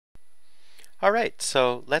Alright,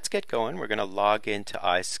 so let's get going. We're going to log into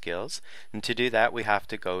iSkills, and to do that we have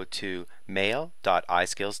to go to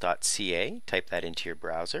mail.iskills.ca. Type that into your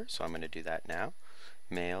browser, so I'm going to do that now.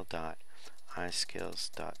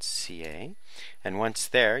 mail.iskills.ca, and once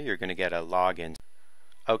there you're going to get a login.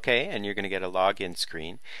 Okay, and you're going to get a login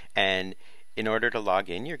screen, and in order to log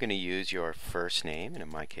in you're going to use your first name, and in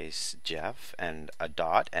my case Jeff, and a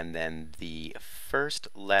dot, and then the first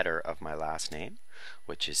letter of my last name,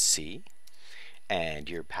 which is C. And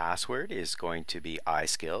your password is going to be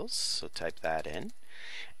iSkills, so type that in.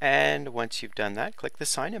 And once you've done that, click the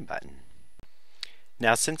sign in button.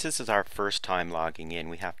 Now, since this is our first time logging in,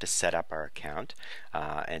 we have to set up our account,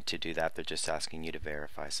 and to do that they're just asking you to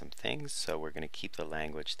verify some things, so we're going to keep the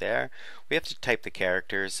language there. We have to type the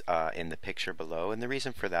characters in the picture below, and the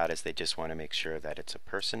reason for that is they just want to make sure that it's a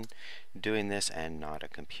person doing this and not a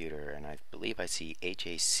computer. And I believe I see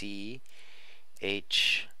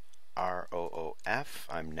HACH ROOF.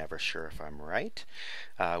 I'm never sure if I'm right.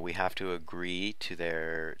 We have to agree to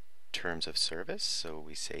their terms of service, so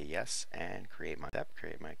we say yes and create my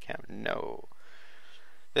account. No.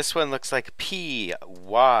 This one looks like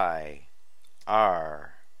PYRATICK.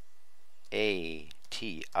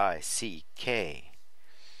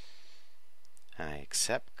 I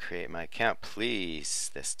accept, create my account, please,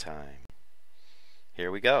 this time. Here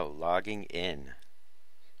we go, logging in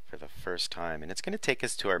for the first time, and it's going to take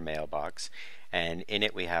us to our mailbox, and in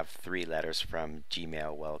it we have 3 letters from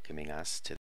Gmail welcoming us to